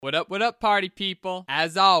What up, party people?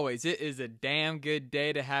 As always, it is a damn good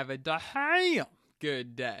day to have a damn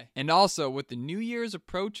good day. And also, with the New Year's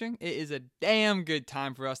approaching, it is a damn good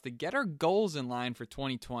time for us to get our goals in line for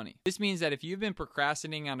 2020. This means that if you've been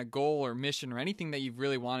procrastinating on a goal or mission or anything that you've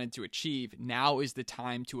really wanted to achieve, now is the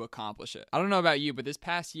time to accomplish it. I don't know about you, but this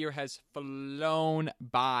past year has flown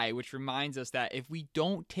by, which reminds us that if we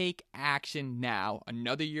don't take action now,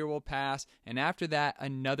 another year will pass, and after that,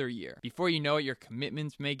 another year. Before you know it, your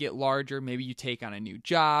commitments may get larger. Maybe you take on a new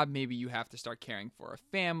job. Maybe you have to start caring for a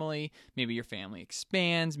family. Maybe your family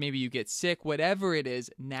expands, maybe you get sick, whatever it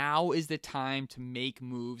is, now is the time to make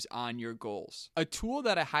moves on your goals. A tool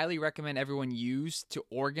that I highly recommend everyone use to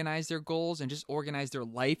organize their goals and just organize their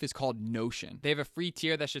life is called Notion. They have a free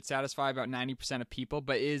tier that should satisfy about 90% of people,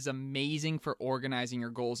 but it is amazing for organizing your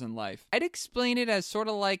goals in life. I'd explain it as sort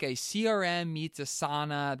of like a CRM meets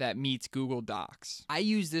Asana that meets Google Docs. I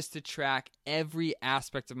use this to track every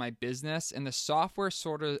aspect of my business, and the software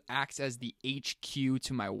sort of acts as the HQ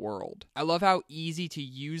to my world. I love how easy to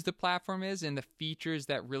use the platform is and the features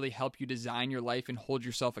that really help you design your life and hold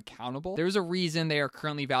yourself accountable. There's a reason they are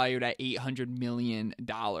currently valued at $800 million.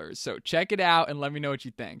 So check it out and let me know what you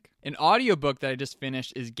think. An audiobook that I just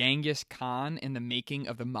finished is Genghis Khan in the Making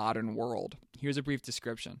of the Modern World. Here's a brief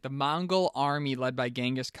description. The Mongol army led by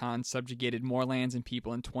Genghis Khan subjugated more lands and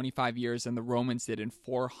people in 25 years than the Romans did in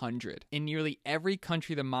 400. In nearly every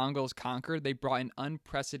country the Mongols conquered, they brought an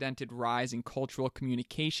unprecedented rise in cultural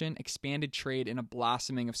communication, expanded trade, and a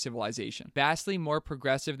blossoming of civilization. Vastly more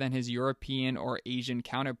progressive than his European or Asian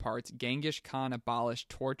counterparts, Genghis Khan abolished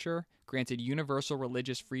torture, granted universal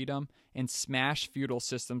religious freedom, and smashed feudal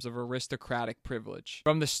systems of aristocratic privilege.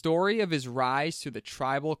 From the story of his rise to the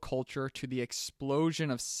tribal culture to the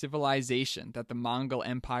explosion of civilization that the Mongol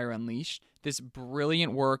Empire unleashed, this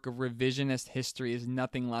brilliant work of revisionist history is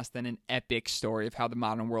nothing less than an epic story of how the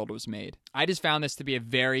modern world was made. I just found this to be a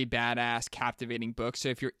very badass, captivating book, so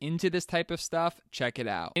if you're into this type of stuff, check it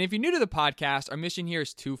out. And if you're new to the podcast, our mission here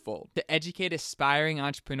is twofold: to educate aspiring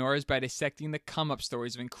entrepreneurs by dissecting the come-up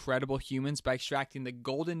stories of incredible humans by extracting the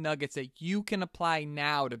golden nuggets that you can apply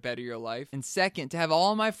now to better your life. And second, to have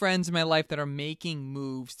all my friends in my life that are making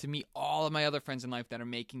moves, to meet all of my other friends in life that are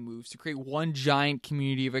making moves, to create one giant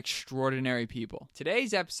community of extraordinary people.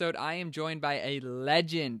 Today's episode, I am joined by a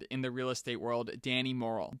legend in the real estate world, Danny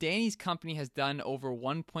Morel. Danny's company has done over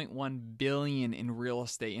 $1.1 billion in real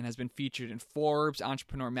estate and has been featured in Forbes,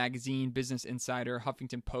 Entrepreneur Magazine, Business Insider,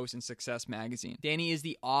 Huffington Post, and Success Magazine. Danny is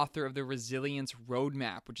the author of the Resilience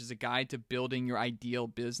Roadmap, which is a guide to building your ideal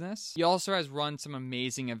business. He also has run some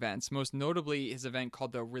amazing events, most notably his event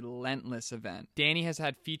called the Relentless Event. Danny has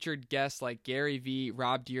had featured guests like Gary Vee,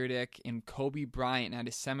 Rob Dyrdek, and Kobe Brant at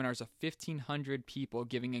his seminars of 1,500 people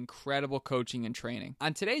giving incredible coaching and training.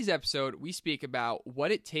 On today's episode, we speak about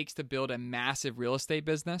what it takes to build a massive real estate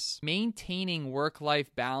business, maintaining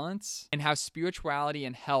work-life balance, and how spirituality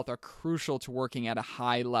and health are crucial to working at a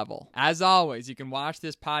high level. As always, you can watch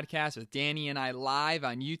this podcast with Danny and I live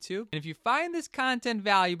on YouTube. And if you find this content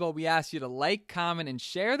valuable, we ask you to like, comment, and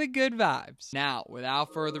share the good vibes. Now,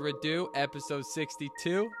 without further ado, episode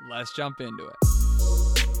 62, let's jump into it.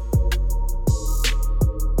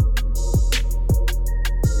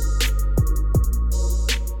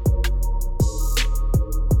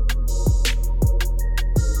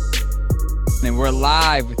 And we're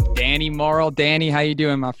live with Danny Morel. Danny, how you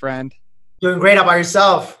doing, my friend? Doing great. How about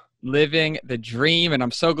yourself? Living the dream, and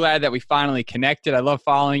I'm so glad that we finally connected. I love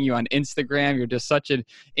following you on Instagram. You're just such an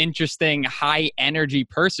interesting, high-energy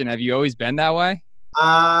person. Have you always been that way?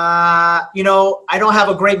 I don't have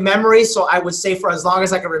a great memory, so I would say for as long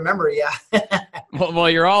as I can remember, yeah. well,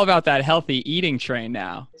 you're all about that healthy eating train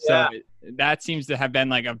now. Yeah. So that seems to have been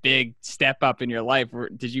like a big step up in your life.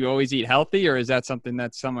 Did you always eat healthy, or is that something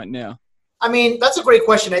that's somewhat new? I mean, that's a great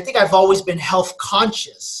question. I think I've always been health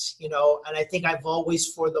conscious, and I think I've always,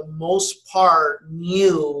 for the most part,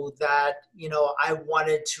 knew that, I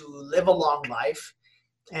wanted to live a long life.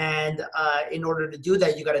 And in order to do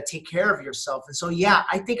that, you got to take care of yourself. And so, yeah,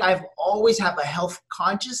 I think I've always had a health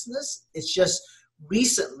consciousness. It's just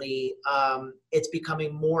recently, it's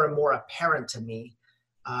becoming more and more apparent to me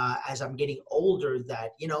as I'm getting older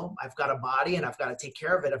that, I've got a body and I've got to take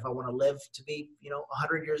care of it if I want to live to be,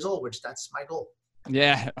 100 years old, which that's my goal.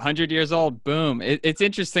 Yeah, 100 years old, boom. It's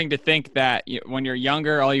interesting to think that when you're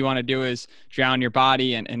younger, all you want to do is drown your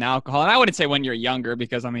body in alcohol. And I wouldn't say when you're younger,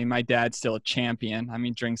 because I mean, my dad's still a champion. I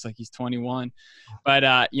mean, drinks like he's 21.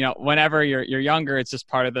 But whenever you're younger, it's just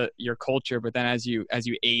part of your culture. But then as you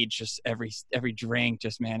age, just every drink,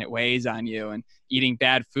 just man, it weighs on you. And eating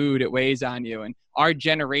bad food, it weighs on you. And our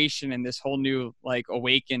generation and this whole new like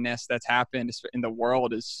awakeness that's happened in the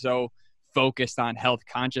world is so focused on health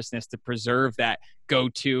consciousness to preserve that go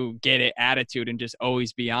to get it attitude and just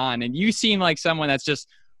always be on. And you seem like someone that's just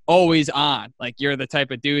always on. Like you're the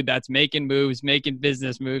type of dude that's making moves, making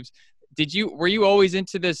business moves. Were you always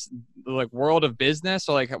into this like world of business,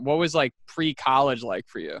 or like what was like pre-college like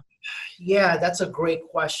for you? Yeah, that's a great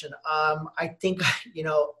question. I think,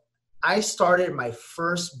 I started my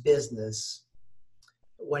first business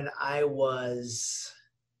when I was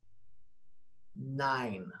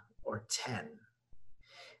 9 or 10.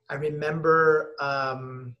 I remember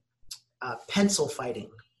pencil fighting.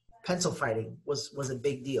 Pencil fighting was a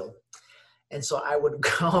big deal. And so I would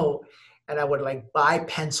go and I would like buy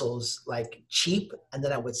pencils like cheap, and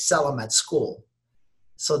then I would sell them at school.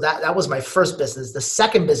 So that was my first business. The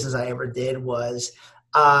second business I ever did was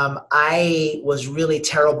I was really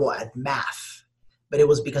terrible at math, but it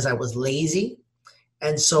was because I was lazy.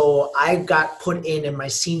 And so I got put in my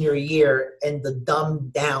senior year in the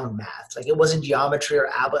dumbed down math. Like it wasn't geometry or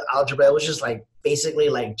algebra. It was just like basically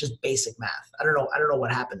like just basic math. I don't know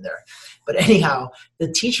what happened there. But anyhow,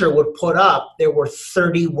 the teacher would put up, there were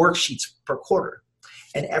 30 worksheets per quarter.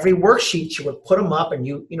 And every worksheet, she would put them up, and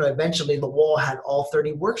eventually the wall had all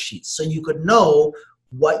 30 worksheets. So you could know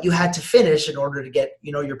what you had to finish in order to get,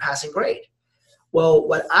 your passing grade. Well,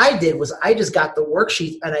 what I did was I just got the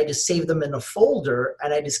worksheets and I just saved them in a folder,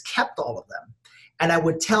 and I just kept all of them. And I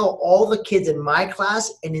would tell all the kids in my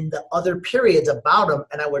class and in the other periods about them,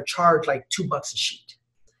 and I would charge like $2 a sheet.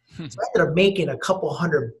 So I ended up making a couple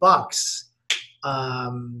 $100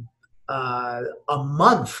 a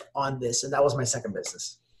month on this, and that was my second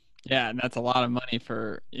business. Yeah, and that's a lot of money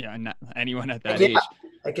for not anyone at that Yeah,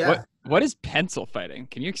 age. What is pencil fighting?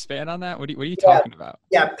 Can you expand on that? What are you yeah, talking about?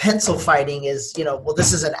 yeah. Pencil fighting is, well,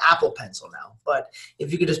 this is an Apple Pencil now, but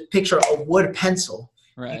if you could just picture a wood pencil,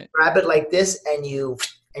 right? You grab it like this,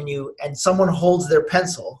 and someone holds their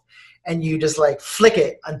pencil, and you just like flick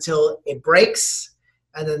it until it breaks,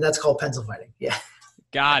 and then that's called pencil fighting. Yeah.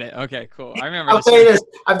 Got it. Okay, cool. I remember. I'll tell you this: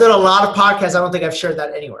 I've done a lot of podcasts. I don't think I've shared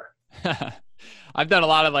that anywhere. I've done a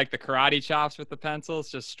lot of like the karate chops with the pencils,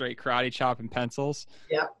 just straight karate chop and pencils.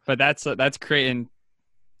 Yeah. But that's creating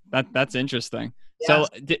that's interesting. Yeah. So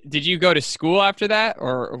did you go to school after that,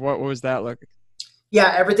 or what was that like?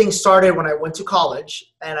 Yeah, everything started when I went to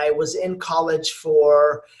college, and I was in college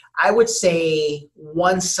for, I would say,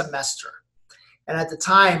 1 semester. And at the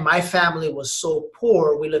time, my family was so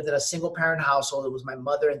poor. We lived in a single parent household. It was my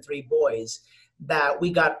mother and 3 boys, that we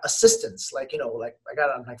got assistance, like I got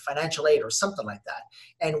on like financial aid or something like that.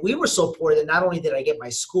 And we were so poor that not only did I get my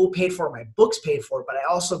school paid for, my books paid for, but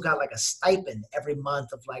I also got like a stipend every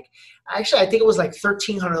month of like, actually, I think it was like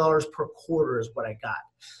 $1,300 per quarter is what I got.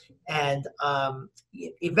 And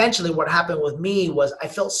eventually what happened with me was I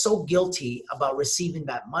felt so guilty about receiving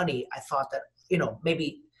that money. I thought that,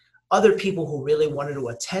 maybe other people who really wanted to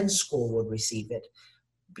attend school would receive it,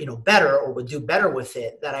 better, or would do better with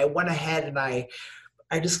it, that I went ahead and I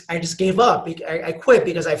just gave up. I quit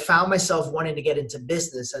because I found myself wanting to get into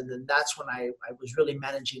business. And then that's when I was really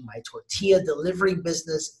managing my tortilla delivery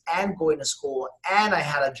business and going to school, and I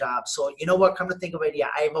had a job. So you know what, come to think of it, yeah,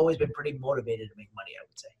 I've always been pretty motivated to make money, I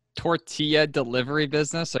would say. Tortilla delivery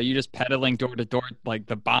business? Are you just peddling door to door like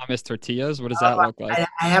the bombest tortillas? What does that look like?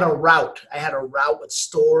 I had a route. I had a route with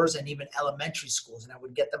stores and even elementary schools, and I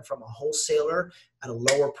would get them from a wholesaler at a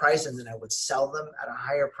lower price, and then I would sell them at a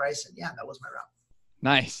higher price. And yeah, that was my route.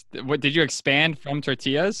 Nice. What did you expand from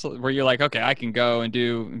tortillas? Were you like, okay, I can go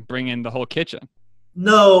and bring in the whole kitchen?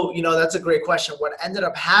 No, that's a great question. What ended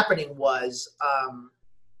up happening was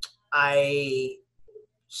I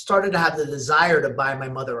started to have the desire to buy my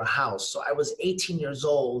mother a house. So I was 18 years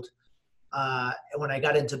old when I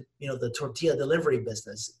got into, the tortilla delivery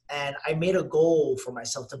business. And I made a goal for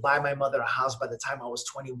myself to buy my mother a house by the time I was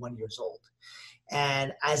 21 years old.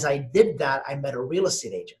 And as I did that, I met a real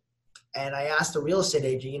estate agent. And I asked the real estate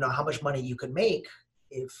agent, how much money you could make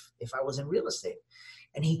if I was in real estate.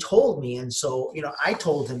 And he told me. And so, I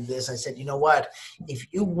told him this. I said, you know what, if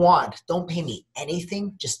you want, don't pay me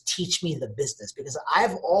anything. Just teach me the business. Because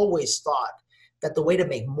I've always thought that the way to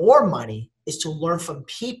make more money is to learn from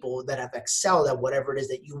people that have excelled at whatever it is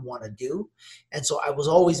that you want to do. And so I was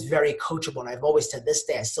always very coachable. And I've always, to this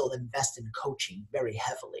day, I still invest in coaching very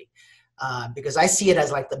heavily. Because I see it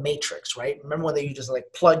as like the Matrix, right? Remember when you just like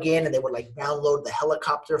plug in and they would like download the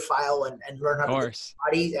helicopter file and learn how to get the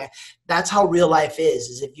body? That's how real life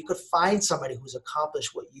is if you could find somebody who's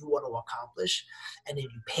accomplished what you want to accomplish, and if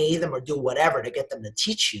you pay them or do whatever to get them to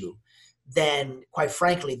teach you, then quite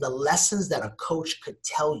frankly, the lessons that a coach could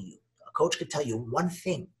tell you one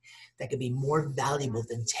thing that could be more valuable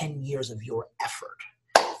than 10 years of your effort.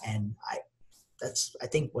 And that's, I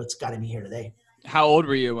think, what's gotten me here today. How old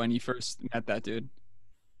were you when you first met that dude?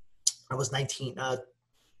 I was 19 or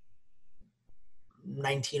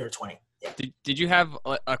 20. Yeah. Did you have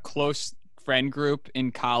a close friend group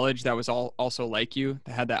in college that was also like you,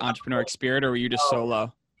 that had that entrepreneur spirit, or were you just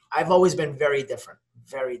solo? I've always been very different.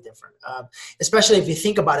 Especially if you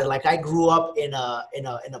think about it, like I grew up in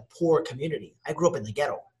a poor community. I grew up in the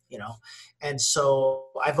ghetto, and so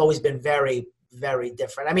I've always been very, very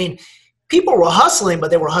different. I mean, people were hustling, but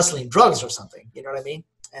they were hustling drugs or something. You know what I mean?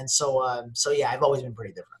 And so yeah, I've always been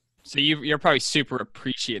pretty different. So you're probably super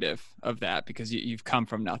appreciative of that because you've come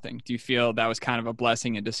from nothing. Do you feel that was kind of a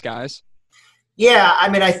blessing in disguise? Yeah, I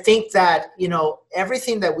mean, I think that,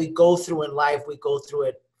 everything that we go through in life, we go through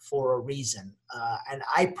it for a reason. And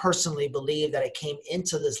I personally believe that I came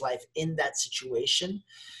into this life in that situation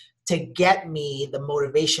to get me the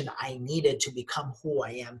motivation I needed to become who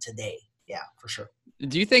I am today. Yeah, for sure.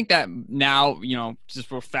 Do you think that now, just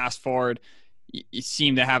we'll fast forward, you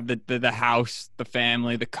seem to have the house, the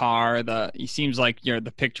family, the car, it seems like you're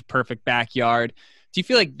the picture perfect backyard. Do you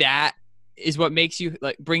feel like that is what makes you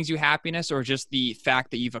brings you happiness, or just the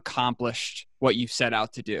fact that you've accomplished what you've set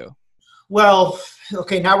out to do? Well,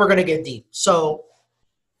 okay, now we're going to get deep. So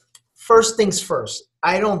first things first,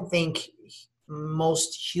 I don't think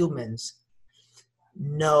most humans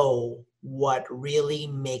know what really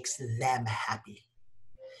makes them happy.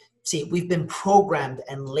 See, we've been programmed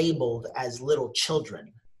and labeled as little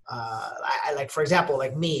children. For example,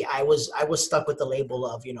 like me, I was stuck with the label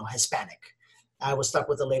of, Hispanic. I was stuck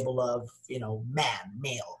with the label of,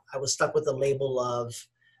 male. I was stuck with the label of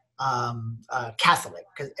Catholic.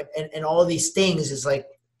 And all of these things is like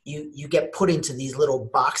you get put into these little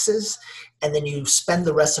boxes, and then you spend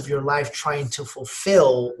the rest of your life trying to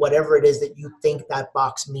fulfill whatever it is that you think that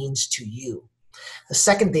box means to you. The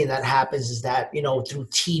second thing that happens is that, through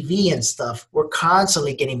TV and stuff, we're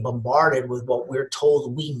constantly getting bombarded with what we're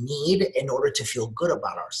told we need in order to feel good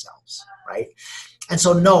about ourselves, right? And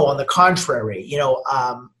so, no, on the contrary,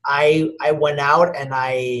 I went out and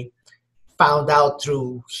I found out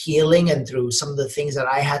through healing and through some of the things that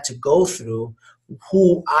I had to go through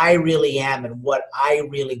who I really am and what I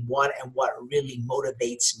really want and what really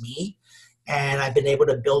motivates me. And I've been able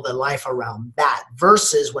to build a life around that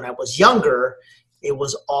versus when I was younger, it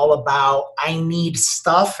was all about I need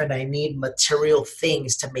stuff and I need material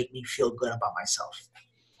things to make me feel good about myself.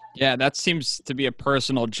 Yeah, that seems to be a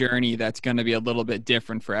personal journey that's going to be a little bit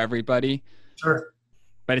different for everybody. Sure.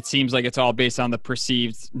 But it seems like it's all based on the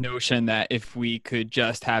perceived notion that if we could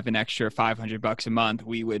just have an extra $500 a month,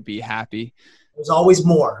 we would be happy. There's always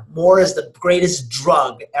more. More is the greatest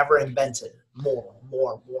drug ever invented. More.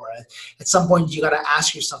 At some point, you got to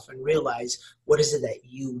ask yourself and realize, what is it that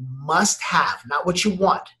you must have, not what you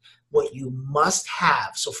want, what you must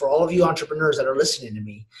have. So for all of you entrepreneurs that are listening to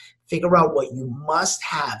me, figure out what you must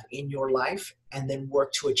have in your life and then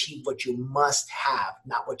work to achieve what you must have,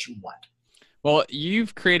 not what you want. Well,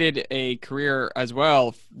 you've created a career as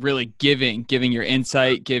well, really giving your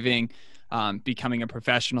insight, becoming a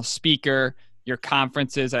professional speaker, your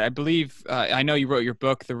conferences. I believe, I know you wrote your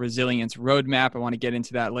book, The Resilience Roadmap. I want to get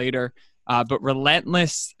into that later. But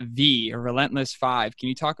Relentless V or Relentless 5, can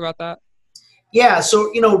you talk about that? Yeah.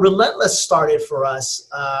 So, Relentless started for us.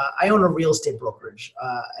 I own a real estate brokerage,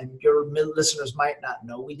 and your listeners might not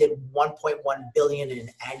know, we did 1.1 billion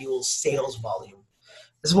in annual sales volume.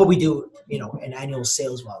 This is what we do, in annual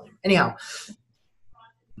sales volume. Anyhow,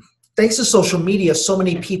 thanks to social media, so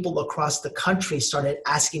many people across the country started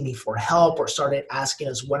asking me for help or started asking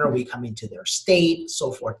us, when are we coming to their state,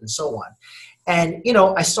 so forth and so on. And,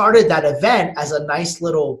 I started that event as a nice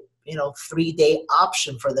little, 3-day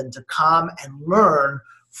option for them to come and learn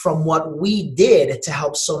from what we did to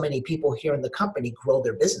help so many people here in the company grow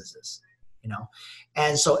their businesses,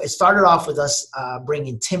 And so it started off with us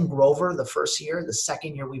bringing Tim Grover the first year. The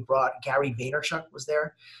second year we brought Gary Vaynerchuk was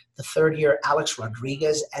there. The third year, Alex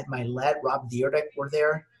Rodriguez, Ed Milet, Rob Dyrdek were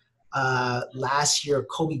there. Last year,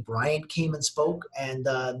 Kobe Bryant came and spoke. And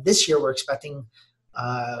this year we're expecting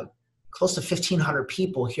close to 1,500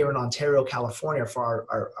 people here in Ontario, California for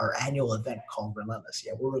our annual event called Relentless.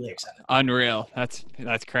 Yeah, we're really excited. Unreal. That's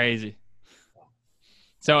crazy.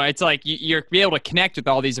 So it's like you're be able to connect with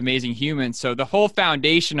all these amazing humans. So the whole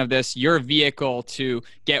foundation of this, your vehicle to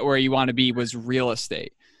get where you want to be, was real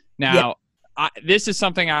estate. Yeah. Now, this is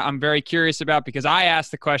something I'm very curious about, because I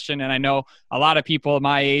asked the question, and I know a lot of people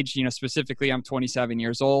my age, specifically I'm 27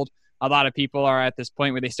 years old. A lot of people are at this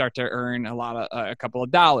point where they start to earn a couple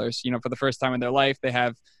of dollars, for the first time in their life. They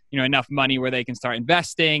have, enough money where they can start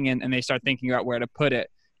investing, and they start thinking about where to put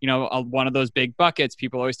it. One of those big buckets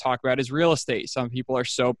people always talk about is real estate. Some people are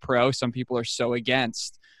so pro, some people are so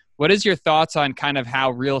against. What is your thoughts on kind of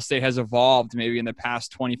how real estate has evolved maybe in the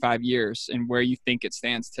past 25 years and where you think it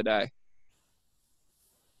stands today?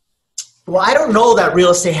 Well, I don't know that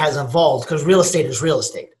real estate has evolved, because real estate is real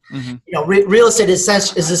estate. Mm-hmm. Real estate is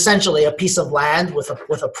essentially a piece of land with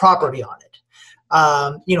a property on it.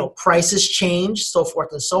 Prices change, so forth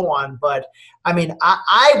and so on. But I mean,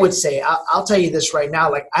 I would say, I'll tell you this right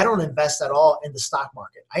now, like, I don't invest at all in the stock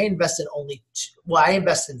market. I invest in I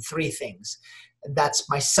invest in three things. That's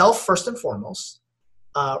myself, first and foremost,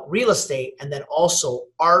 real estate, and then also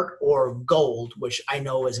art or gold, which I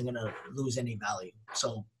know isn't going to lose any value.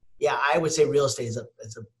 So yeah, I would say real estate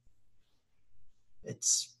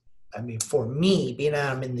for me, being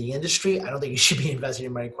that I'm in the industry, I don't think you should be investing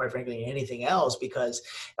your money, quite frankly, in anything else, because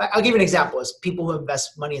I'll give you an example. It's people who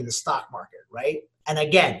invest money in the stock market, right? And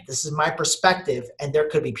again, this is my perspective, and there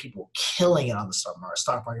could be people killing it on the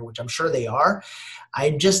stock market, which I'm sure they are.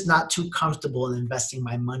 I'm just not too comfortable in investing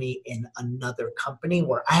my money in another company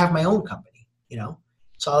where I have my own company,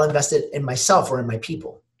 so I'll invest it in myself or in my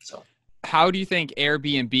people. So how do you think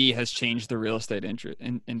Airbnb has changed the real estate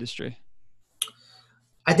industry?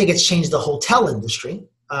 I think it's changed the hotel industry.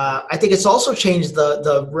 I think it's also changed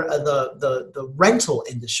the rental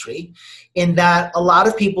industry, in that a lot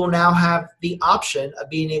of people now have the option of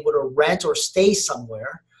being able to rent or stay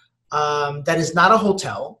somewhere that is not a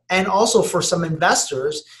hotel. And also for some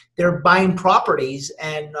investors, they're buying properties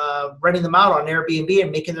and renting them out on Airbnb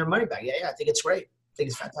and making their money back. Yeah, I think it's great. I think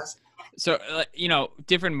it's fantastic. So,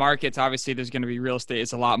 different markets, obviously there's going to be real estate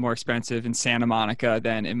is a lot more expensive in Santa Monica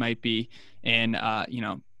than it might be in,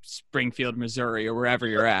 Springfield, Missouri, or wherever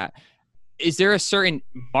you're at. Is there a certain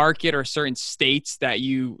market or certain states that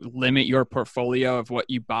you limit your portfolio of what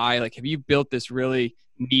you buy? Like, have you built this really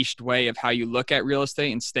niched way of how you look at real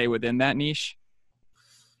estate and stay within that niche?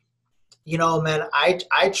 Man,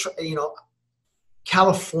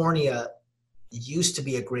 California used to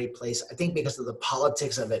be a great place. I think because of the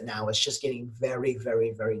politics of it now, it's just getting very,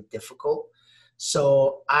 very, very difficult.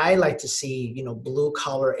 So I like to see, blue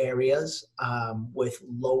collar areas with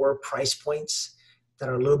lower price points that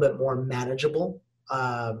are a little bit more manageable.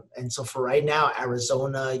 And so for right now,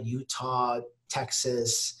 Arizona, Utah,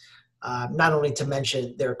 Texas, not only to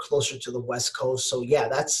mention they're closer to the West Coast. So yeah,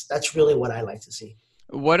 that's really what I like to see.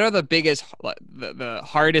 What are the the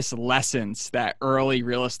hardest lessons that early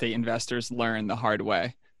real estate investors learn the hard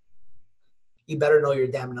way? You better know your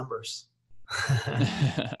damn numbers.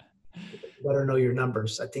 You better know your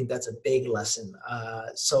numbers. I think that's a big lesson.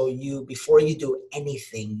 So before you do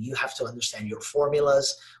anything, you have to understand your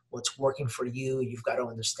formulas, what's working for you. You've got to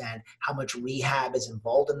understand how much rehab is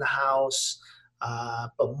involved in the house.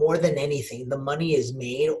 But more than anything, the money is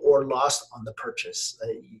made or lost on the purchase.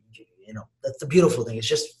 That's the beautiful thing. It's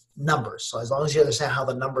just numbers. So as long as you understand how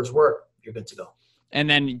the numbers work, you're good to go. And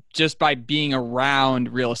then just by being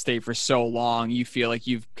around real estate for so long, you feel like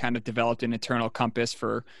you've kind of developed an internal compass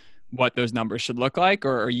for what those numbers should look like,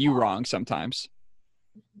 or are you wrong sometimes?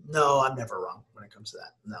 No, I'm never wrong when it comes to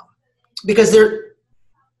that. No, because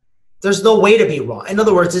there's no way to be wrong. In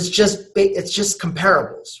other words, it's just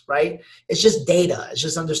comparables, right? It's just data. It's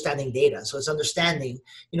just understanding data. So it's understanding,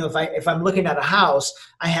 if I'm looking at a house,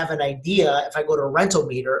 I have an idea. If I go to a rental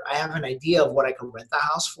meter, I have an idea of what I can rent the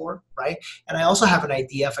house for, right? And I also have an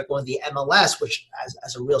idea if I go in the MLS, which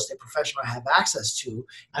as a real estate professional I have access to,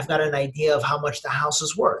 I've got an idea of how much the house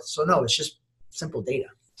is worth. So no, it's just simple data.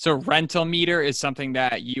 So rental meter is something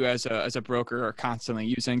that you as a broker are constantly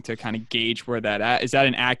using to kind of gauge where that at. Is that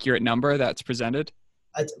an accurate number that's presented?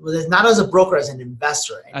 Not as a broker, as an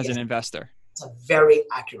investor. As an investor. It's a very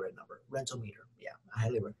accurate number, rental meter. Yeah, I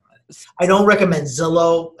highly recommend it. I don't recommend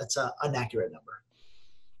Zillow. It's an inaccurate number.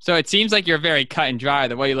 So it seems like you're very cut and dry.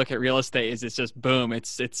 The way you look at real estate is it's just boom.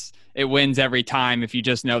 It wins every time if you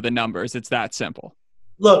just know the numbers. It's that simple.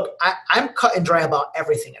 Look, I'm cut and dry about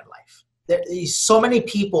everything in life. There's so many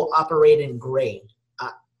people operate in gray.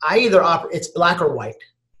 It's black or white.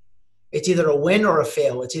 It's either a win or a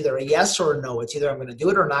fail. It's either a yes or a no. It's either I'm going to do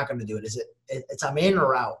it or not going to do it. It's I'm in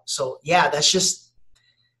or out. So yeah, that's just,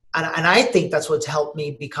 and I think that's what's helped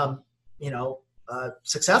me become,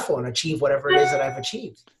 successful and achieve whatever it is that I've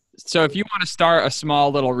achieved. So if you want to start a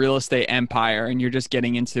small little real estate empire and you're just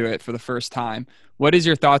getting into it for the first time, what is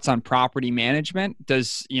your thoughts on property management?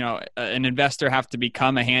 Does, an investor have to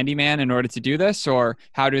become a handyman in order to do this, or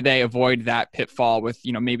how do they avoid that pitfall with,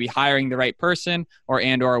 maybe hiring the right person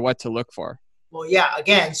or what to look for? Well, yeah,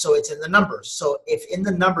 again, so it's in the numbers. So if in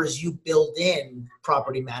the numbers you build in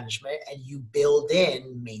property management and you build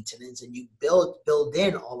in maintenance and you build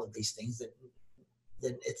in all of these things,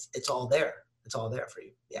 then it's all there. It's all there for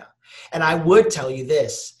you. Yeah. And I would tell you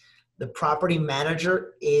this, the property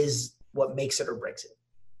manager is what makes it or breaks it.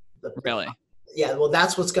 Really? Yeah. Well,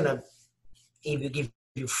 that's what's going to either give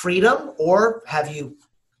you freedom or have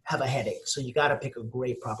a headache. So you got to pick a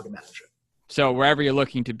great property manager. So wherever you're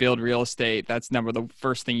looking to build real estate, the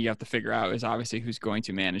first thing you have to figure out is obviously who's going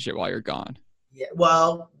to manage it while you're gone. Yeah.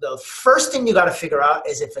 Well, the first thing you got to figure out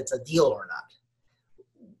is if it's a deal or not.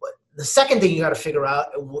 The second thing you got to figure out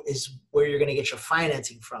is where you're going to get your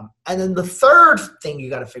financing from. And then the third thing you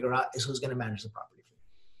got to figure out is who's going to manage the property.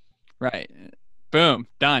 Right. Boom.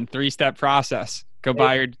 Done. 3-step process. Go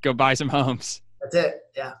buy some homes. That's it.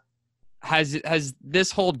 Yeah. Has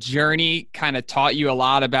this whole journey kind of taught you a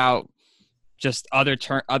lot about just other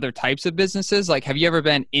types of businesses? Like, have you ever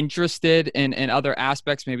been interested in other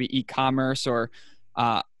aspects, maybe e-commerce or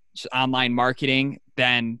just online marketing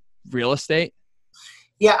than real estate?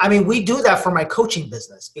 Yeah, I mean, we do that for my coaching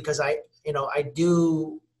business because I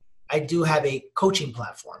do have a coaching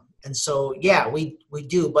platform. And so, yeah, we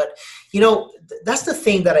do. But, that's the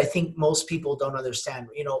thing that I think most people don't understand,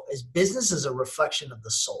 is business is a reflection of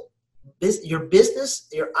the soul. Your business,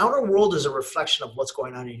 your outer world is a reflection of what's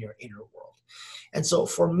going on in your inner world. And so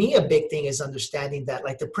for me, a big thing is understanding that,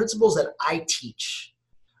 like, the principles that I teach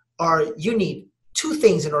are, you need 2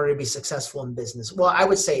 things in order to be successful in business. Well, I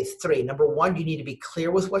would say 3. Number 1, you need to be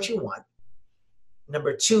clear with what you want.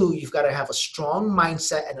 Number 2, you've got to have a strong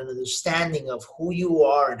mindset and an understanding of who you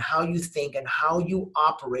are and how you think and how you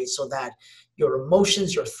operate so that your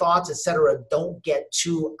emotions, your thoughts, etc., don't get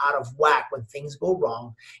too out of whack when things go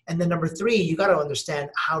wrong. And then number 3, you got to understand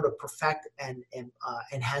how to perfect and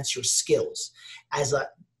enhance your skills.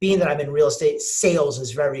 Being that I'm in real estate, sales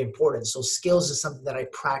is very important. So skills is something that I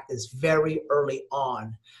practice very early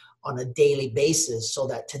on a daily basis so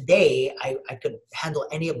that today I could handle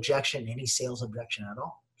any objection, any sales objection at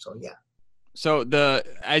all. So, yeah. So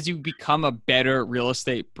as you become a better real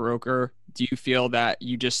estate broker, do you feel that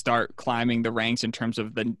you just start climbing the ranks in terms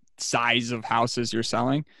of the size of houses you're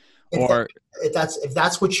selling? If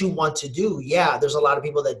that's what you want to do, yeah, there's a lot of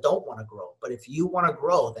people that don't want to grow. But if you want to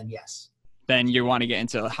grow, then yes. Then you want to get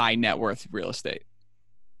into high net worth real estate.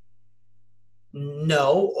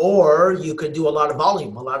 No, or you could do a lot of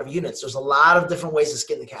volume, a lot of units. There's a lot of different ways to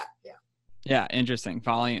skin the cat. Yeah. Yeah. Interesting.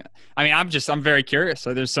 Volume. I mean, I'm very curious.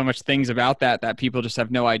 So there's so much things about that people just have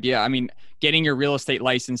no idea. I mean, getting your real estate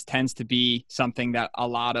license tends to be something that a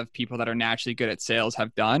lot of people that are naturally good at sales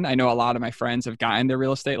have done. I know a lot of my friends have gotten their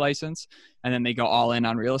real estate license and then they go all in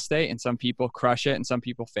on real estate, and some people crush it and some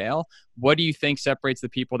people fail. What do you think separates the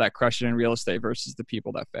people that crush it in real estate versus the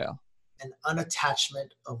people that fail? An unattachment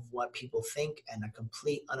of what people think and a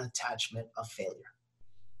complete unattachment of failure.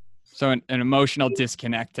 So an emotional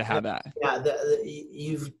disconnect to have that. Yeah,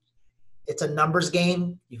 it's a numbers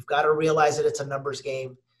game. You've got to realize that it's a numbers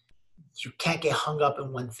game. You can't get hung up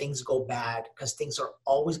in when things go bad because things are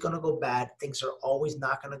always going to go bad. Things are always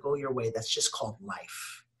not going to go your way. That's just called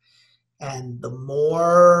life. And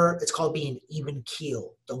it's called being even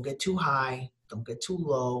keel. Don't get too high. Don't get too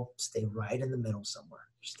low. Stay right in the middle somewhere.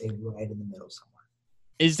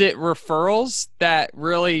 Is it referrals that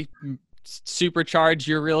really supercharge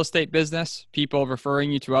your real estate business? People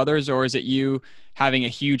referring you to others, or is it you having a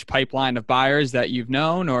huge pipeline of buyers that you've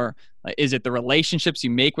known, or is it the relationships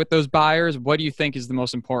you make with those buyers? What do you think is the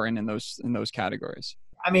most important in those categories?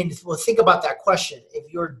 I mean, well, think about that question.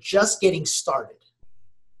 If you're just getting started,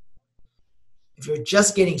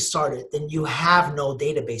 then you have no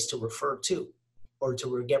database to refer to or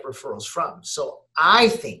to get referrals from. So I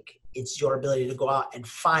think it's your ability to go out and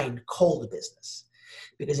find cold business.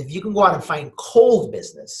 Because if you can go out and find cold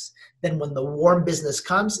business, then when the warm business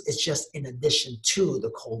comes, it's just in addition to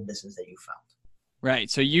the cold business that you found. Right.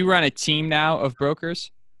 So you run a team now of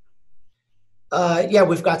brokers? Yeah,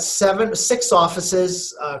 we've got 6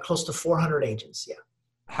 offices, close to 400 agents. Yeah.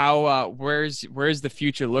 How, where's the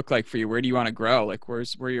future look like for you? Where do you want to grow? Like where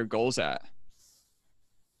are your goals at?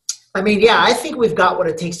 I mean, yeah, I think we've got what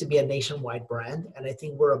it takes to be a nationwide brand. And I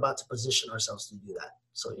think we're about to position ourselves to do that.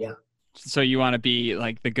 So, yeah. So you want to be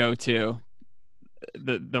like the go-to,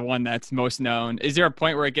 the one that's most known. Is there a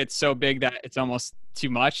point where it gets so big that it's almost too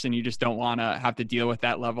much and you just don't want to have to deal with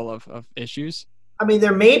that level of issues? I mean,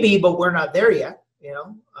 there may be, but we're not there yet. You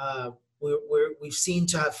know, we've seen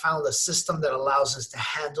to have found a system that allows us to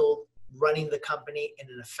handle running the company in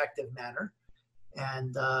an effective manner.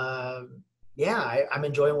 And I'm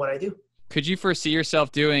enjoying what I do. Could you foresee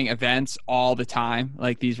yourself doing events all the time,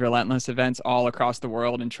 like these relentless events all across the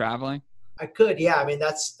world and traveling? I could, yeah. I mean,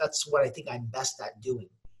 that's what I think I'm best at doing.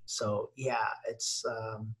 So yeah, it's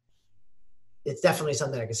definitely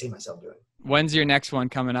something I can see myself doing. When's your next one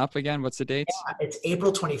coming up again? What's the dates? Yeah, it's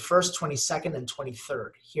April 21st, 22nd, and 23rd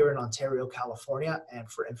here in Ontario, California. And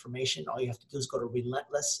for information, all you have to do is go to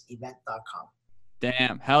relentlessevent.com.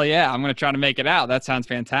 Damn, hell yeah. I'm going to try to make it out. That sounds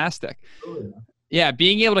fantastic. Ooh. Yeah,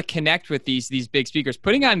 being able to connect with these big speakers,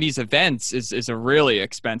 putting on these events is a really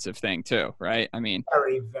expensive thing too, right? I mean,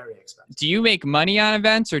 very, very expensive. Do you make money on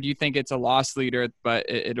events, or do you think it's a loss leader, but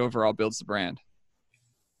it overall builds the brand?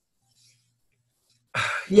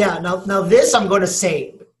 Yeah, now this I'm going to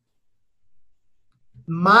say,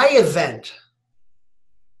 my event,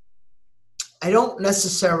 I don't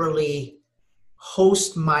necessarily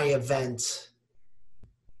host my event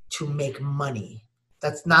to make money.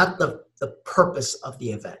 That's not the purpose of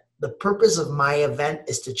the event. The purpose of my event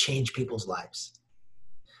is to change people's lives.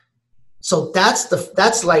 So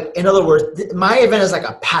that's like, in other words, my event is like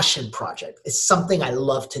a passion project. It's something I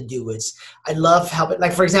love to do. I love helping.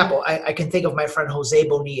 Like, for example, I can think of my friend Jose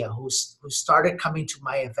Bonilla, who started coming to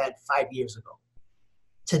my event 5 years ago.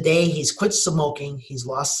 Today, he's quit smoking. He's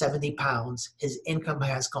lost 70 pounds. His income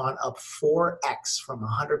has gone up 4x from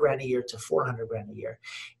 100 grand a year to 400 grand a year.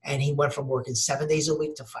 And he went from working 7 days a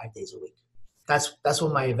week to 5 days a week. That's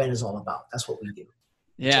what my event is all about. That's what we do.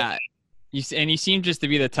 Yeah. You seem just to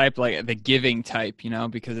be the type, like the giving type, you know,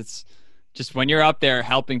 because it's just when you're up there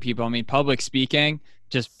helping people. I mean, public speaking,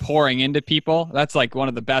 just pouring into people, that's like one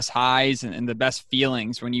of the best highs and the best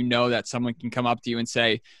feelings when you know that someone can come up to you and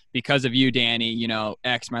say, because of you, Danny, you know,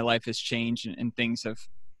 X, my life has changed and things have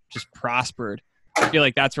just prospered. I feel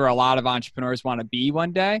like that's where a lot of entrepreneurs want to be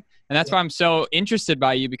one day. And that's why I'm so interested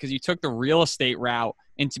by you, because you took the real estate route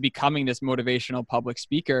into becoming this motivational public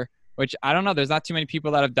speaker, which I don't know, there's not too many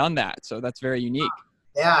people that have done that. So that's very unique.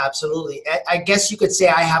 Yeah, absolutely. I guess you could say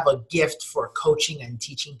I have a gift for coaching and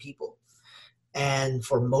teaching people and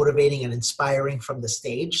for motivating and inspiring from the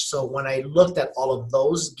stage. So when I looked at all of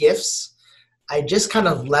those gifts, I just kind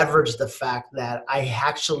of leveraged the fact that I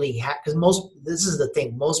actually have, because this is the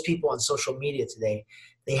thing, most people on social media today,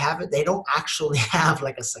 they don't actually have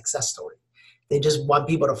like a success story. They just want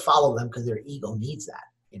people to follow them because their ego needs that,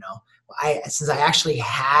 you know. Since I actually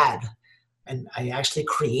had, and I actually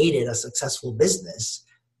created a successful business,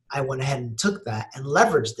 I went ahead and took that and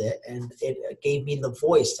leveraged it, and it gave me the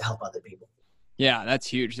voice to help other people. Yeah, that's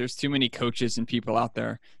huge. There's too many coaches and people out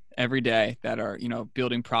there every day that are, you know,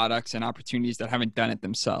 building products and opportunities that haven't done it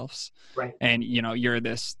themselves. Right. And, you know, you're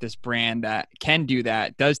this brand that can do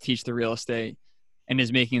that, does teach the real estate and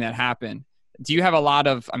is making that happen. Do you have a lot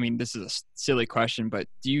of, I mean, this is a silly question, but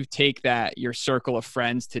do you take that your circle of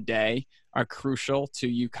friends today are crucial to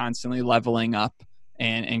you constantly leveling up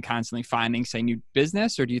and constantly finding, say, new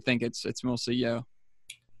business, or do you think it's mostly you?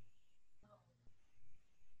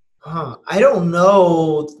 I don't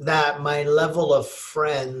know that my level of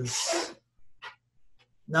friends.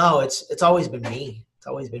 No, it's always been me. It's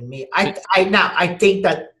always been me. I think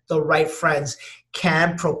that the right friends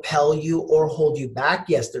can propel you or hold you back.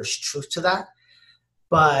 Yes, there's truth to that.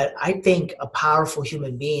 But I think a powerful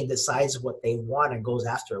human being decides what they want and goes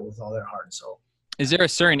after it with all their heart and soul. Is there a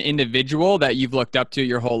certain individual that you've looked up to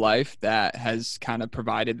your whole life that has kind of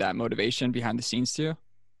provided that motivation behind the scenes to you?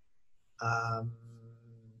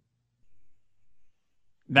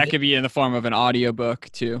 That could be in the form of an audiobook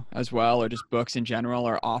too, as well, or just books in general,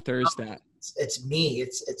 or authors that. It's me.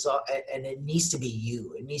 It's all, and it needs to be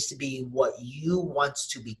you. It needs to be what you want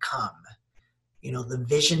to become. You know, the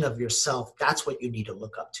vision of yourself. That's what you need to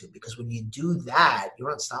look up to, because when you do that, you're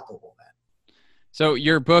unstoppable, man. So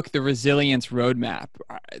your book, The Resilience Roadmap,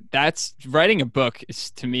 that's writing a book is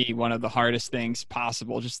to me one of the hardest things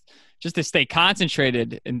possible. Just to stay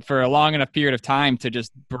concentrated and for a long enough period of time to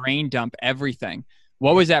just brain dump everything.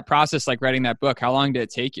 What was that process like writing that book? How long did it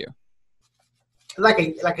take you? Like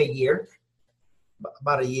a year,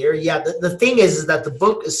 about a year. Yeah. The thing is that the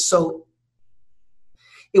book is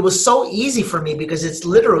it was so easy for me, because it's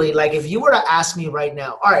literally like, if you were to ask me right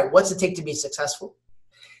now, all right, what's it take to be successful?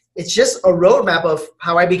 It's just a roadmap of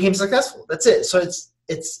how I became successful. That's it. So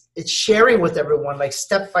it's sharing with everyone, like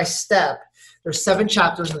step by step. There's 7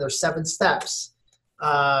 chapters and there's 7 steps.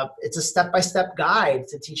 It's a step-by-step guide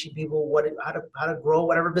to teaching people how to grow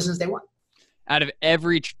whatever business they want. Out of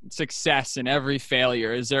every success and every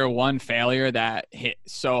failure, is there one failure that hit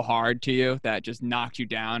so hard to you that just knocked you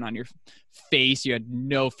down on your face? You had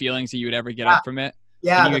no feelings that you would ever get Yeah, up from it? Can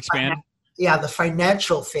yeah, you expand? the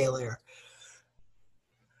financial failure.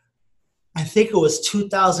 I think it was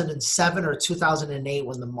 2007 or 2008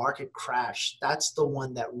 when the market crashed. That's the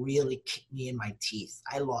one that really kicked me in my teeth.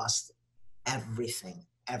 I lost everything.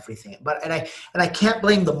 But and I can't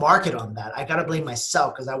blame the market on that. I got to blame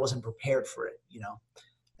myself because I wasn't prepared for it, you know.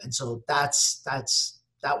 And so that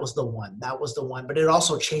was the one. That was the one. But it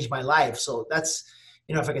also changed my life. So that's,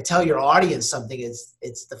 you know, if I could tell your audience something,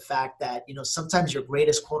 it's the fact that, you know, sometimes your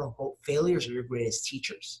greatest quote unquote failures are your greatest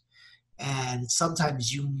teachers. And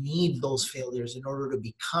sometimes you need those failures in order to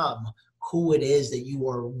become who it is that you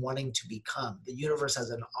are wanting to become. The universe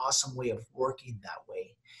has an awesome way of working that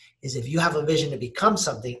way. Is if you have a vision to become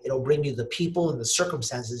something, it'll bring you the people and the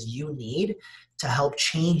circumstances you need to help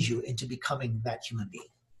change you into becoming that human being.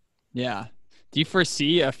 Yeah. Do you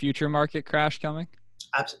foresee a future market crash coming?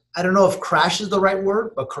 I don't know if crash is the right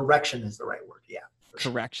word, but correction is the right word. Yeah.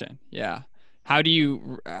 Correction. Yeah. How do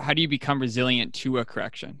you become resilient to a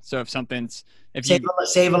correction? So if you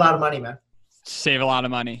save a lot of money, man. Save a lot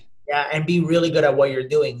of money. Yeah, and be really good at what you're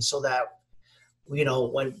doing so that, you know,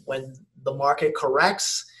 when the market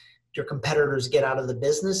corrects, your competitors get out of the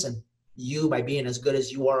business, and you, by being as good as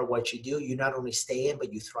you are at what you do, you not only stay in,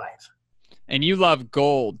 but you thrive. And you love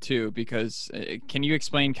gold too, because can you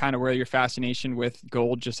explain kind of where your fascination with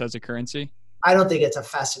gold just as a currency? I don't think it's a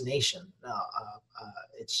fascination. No,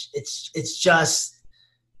 it's just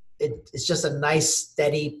a nice,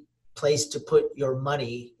 steady place to put your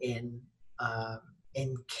money in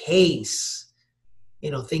case,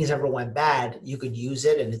 you know, things ever went bad. You could use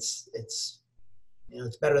it, and it's you know,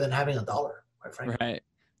 it's better than having $1, quite frankly. Right.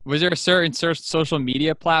 Was there a certain social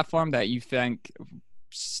media platform that you think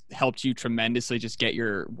helped you tremendously just get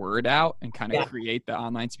your word out and kind of create the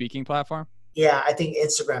online speaking platform? Yeah, I think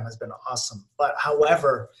Instagram has been awesome. But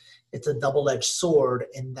however, it's a double-edged sword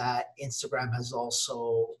in that Instagram has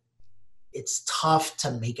also, it's tough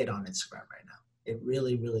to make it on Instagram right now. It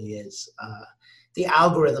really, really is. The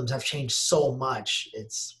algorithms have changed so much.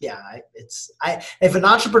 If an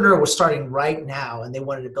entrepreneur was starting right now and they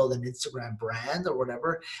wanted to build an Instagram brand or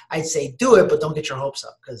whatever, I'd say do it, but don't get your hopes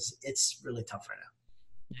up because it's really tough right now.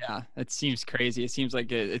 Yeah, it seems crazy. It seems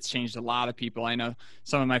like it's changed a lot of people. I know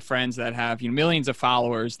some of my friends that have, you know, millions of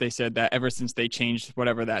followers. They said that ever since they changed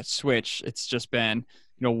whatever that switch, it's just been,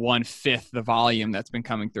 you know, 1/5 the volume that's been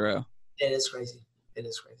coming through. It is crazy. It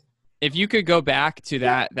is crazy. If you could go back to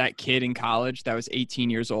that kid in college that was 18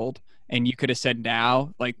 years old, and you could have said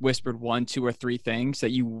now, like whispered 1, 2, or 3 things that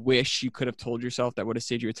you wish you could have told yourself that would have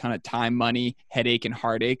saved you a ton of time, money, headache, and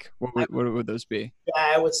heartache, what would those be?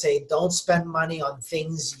 Yeah, I would say don't spend money on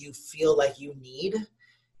things you feel like you need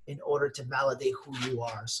in order to validate who you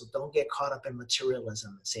are. So don't get caught up in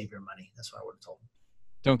materialism and save your money. That's what I would have told them.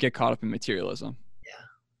 Don't get caught up in materialism. Yeah.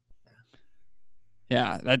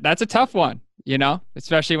 Yeah, that's a tough one, you know,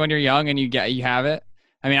 especially when you're young and you have it.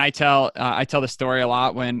 I mean, I tell the story a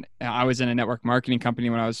lot when I was in a network marketing company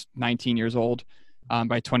when I was 19 years old.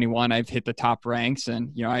 By 21, I've hit the top ranks,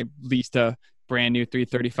 and, you know, I leased a brand new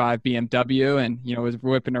 335 BMW and, you know, was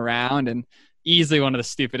whipping around, and easily one of the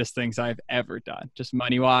stupidest things I've ever done. Just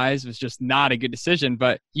money wise was just not a good decision,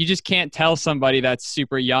 but you just can't tell somebody that's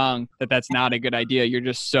super young that that's not a good idea. You're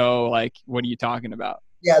just so like, what are you talking about?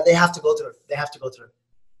 Yeah, they have to go through it.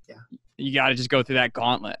 Yeah. You got to just go through that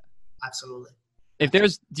gauntlet. Absolutely.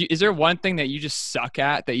 Is there one thing that you just suck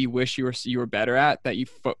at that you wish you were better at that you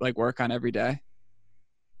like work on every day?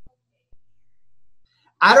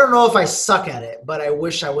 I don't know if I suck at it, but I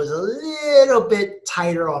wish I was a little bit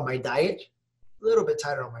tighter on my diet. But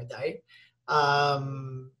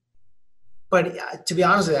to be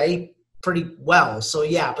honest with you, I eat pretty well. So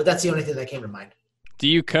yeah, but that's the only thing that came to mind. Do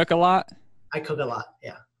you cook a lot? I cook a lot.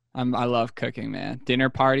 Yeah. I love cooking, man. Dinner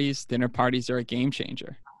parties are a game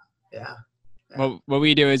changer. Yeah. What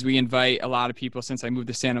we do is we invite a lot of people. Since I moved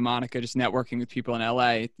to Santa Monica, just networking with people in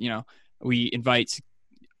LA, you know, we invite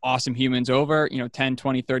awesome humans over, you know, 10,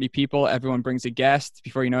 20, 30 people. Everyone brings a guest.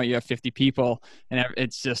 Before you know it, you have 50 people, and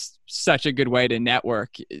it's just such a good way to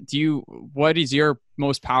network. What is your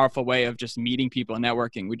most powerful way of just meeting people and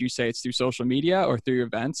networking? Would you say it's through social media or through your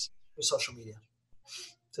events? Through social media.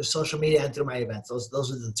 Through social media and through my events.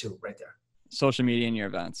 Those are the two right there. Social media and your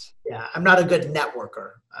events. Yeah. I'm not a good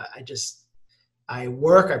networker. I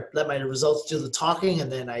work, I let my results do the talking,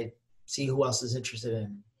 and then I see who else is interested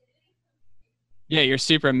in. Yeah, you're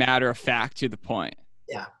super matter of fact to the point.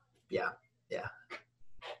 Yeah.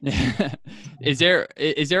 Is there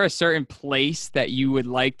a certain place that you would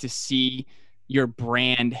like to see your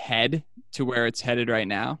brand head to where it's headed right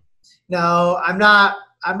now? No, I'm not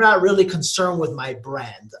really concerned with my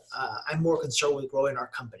brand. I'm more concerned with growing our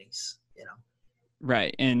companies, you know.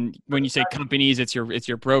 Right. And when you say companies, it's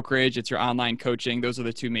your brokerage, it's your online coaching. Those are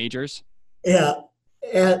the two majors. Yeah.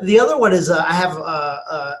 And the other one is I have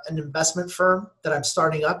an investment firm that I'm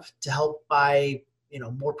starting up to help buy,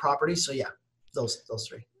 more properties. So yeah, those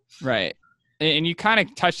three. Right. And you kind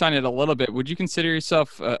of touched on it a little bit. Would you consider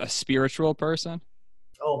yourself a spiritual person?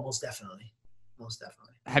 Oh, most definitely. Most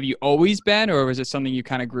definitely. Have you always been, or was it something you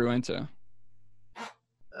kind of grew into?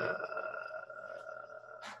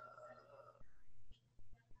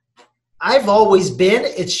 I've always been.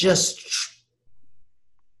 It's just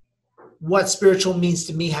what spiritual means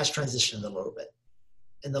to me has transitioned a little bit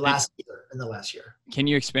in the last year. Can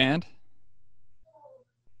you expand?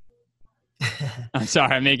 I'm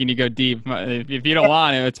sorry, I'm making you go deep. If you don't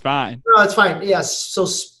want to, it's fine. No, it's fine. Yes. So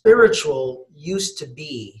spiritual used to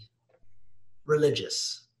be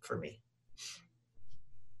religious for me.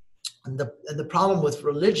 And the problem with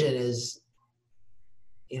religion is,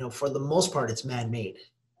 for the most part, it's man-made.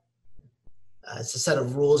 It's a set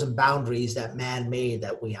of rules and boundaries that man made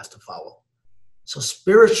that we have to follow. So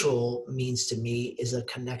spiritual means to me is a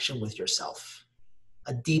connection with yourself,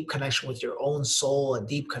 a deep connection with your own soul, a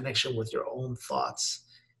deep connection with your own thoughts.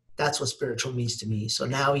 That's what spiritual means to me. So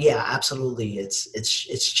now, yeah, absolutely.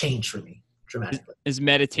 It's changed for me dramatically. Is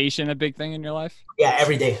meditation a big thing in your life? Yeah,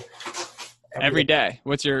 every day. Every day.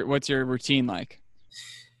 What's your routine like?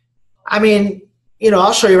 I mean,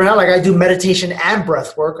 I'll show you right now. Like I do meditation and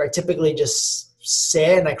breath work. I typically just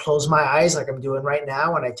sit and I close my eyes like I'm doing right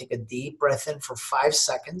now. And I take a deep breath in for 5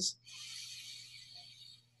 seconds.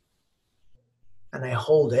 And I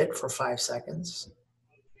hold it for 5 seconds.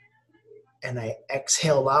 And I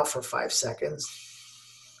exhale out for 5 seconds.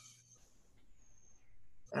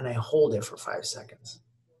 And I hold it for 5 seconds.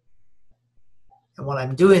 And when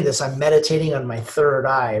I'm doing this, I'm meditating on my third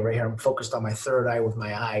eye right here. I'm focused on my third eye with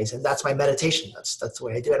my eyes. And that's my meditation. That's the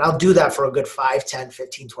way I do it. And I'll do that for a good 5, 10,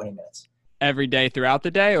 15, 20 minutes. Every day throughout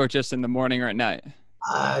the day or just in the morning or at night?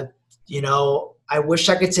 I wish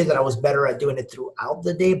I could say that I was better at doing it throughout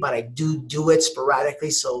the day, but I do it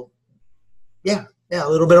sporadically. So yeah, a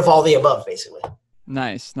little bit of all the above, basically.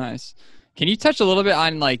 Nice. Can you touch a little bit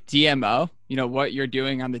on like DMO, what you're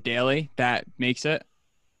doing on the daily that makes it?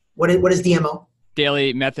 What is DMO?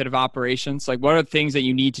 Daily method of operations. Like what are the things that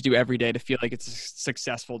you need to do every day to feel like it's a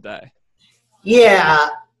successful day? Yeah.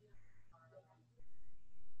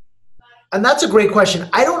 And that's a great question.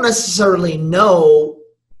 I don't necessarily know.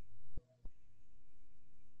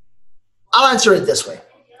 I'll answer it this way.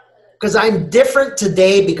 Because I'm different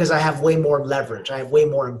today because I have way more leverage. I have way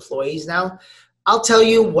more employees now. I'll tell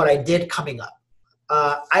you what I did coming up.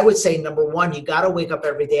 I would say, number one, you got to wake up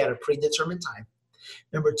every day at a predetermined time.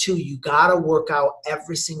 Number two, you got to work out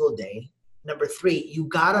every single day. Number three, you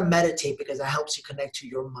got to meditate because that helps you connect to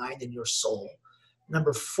your mind and your soul.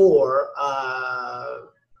 Number four,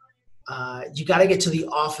 you got to get to the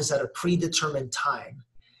office at a predetermined time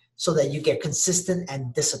so that you get consistent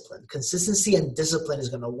and disciplined. Consistency and discipline is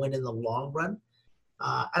going to win in the long run.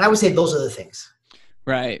 And I would say those are the things.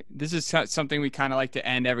 Right. This is something we kind of like to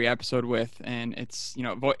end every episode with. And it's,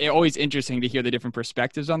 always interesting to hear the different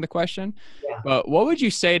perspectives on the question. Yeah. But what would you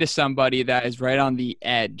say to somebody that is right on the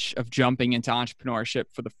edge of jumping into entrepreneurship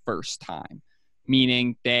for the first time?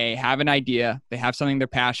 Meaning they have an idea, they have something they're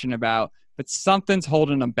passionate about, but something's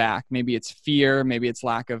holding them back. Maybe it's fear, maybe it's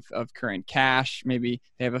lack of current cash, maybe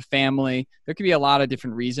they have a family. There could be a lot of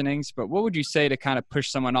different reasonings, but what would you say to kind of push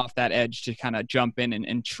someone off that edge to kind of jump in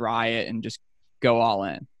and try it and just go all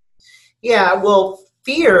in? Yeah, well,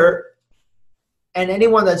 fear and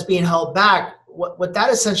anyone that's being held back, what that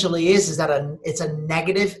essentially is that it's a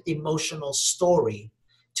negative emotional story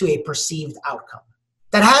to a perceived outcome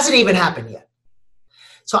that hasn't even happened yet.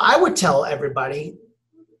 So I would tell everybody,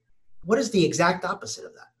 what is the exact opposite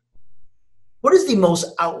of that? What is the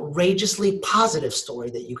most outrageously positive story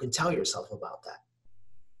that you can tell yourself about that?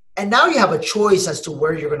 And now you have a choice as to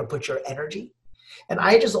where you're going to put your energy. And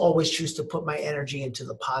I just always choose to put my energy into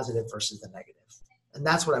the positive versus the negative. And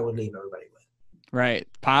that's what I would leave everybody with. Right.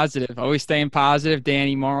 Positive. Always staying positive.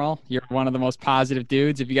 Danny Morel, you're one of the most positive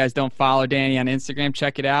dudes. If you guys don't follow Danny on Instagram,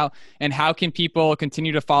 check it out. And how can people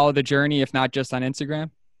continue to follow the journey, if not just on Instagram?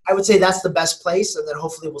 I would say that's the best place. And then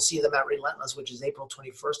hopefully we'll see them at Relentless, which is April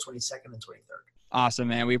 21st, 22nd, and 23rd. Awesome,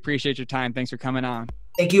 man. We appreciate your time. Thanks for coming on.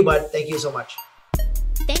 Thank you, bud. Thank you so much.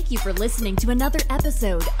 Thank you for listening to another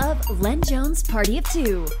episode of Len Jones Party of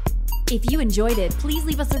Two. If you enjoyed it, please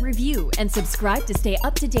leave us a review and subscribe to stay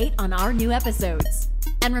up to date on our new episodes.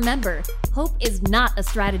 And remember, hope is not a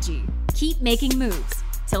strategy. keep making moves.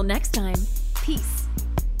 Till next time, peace.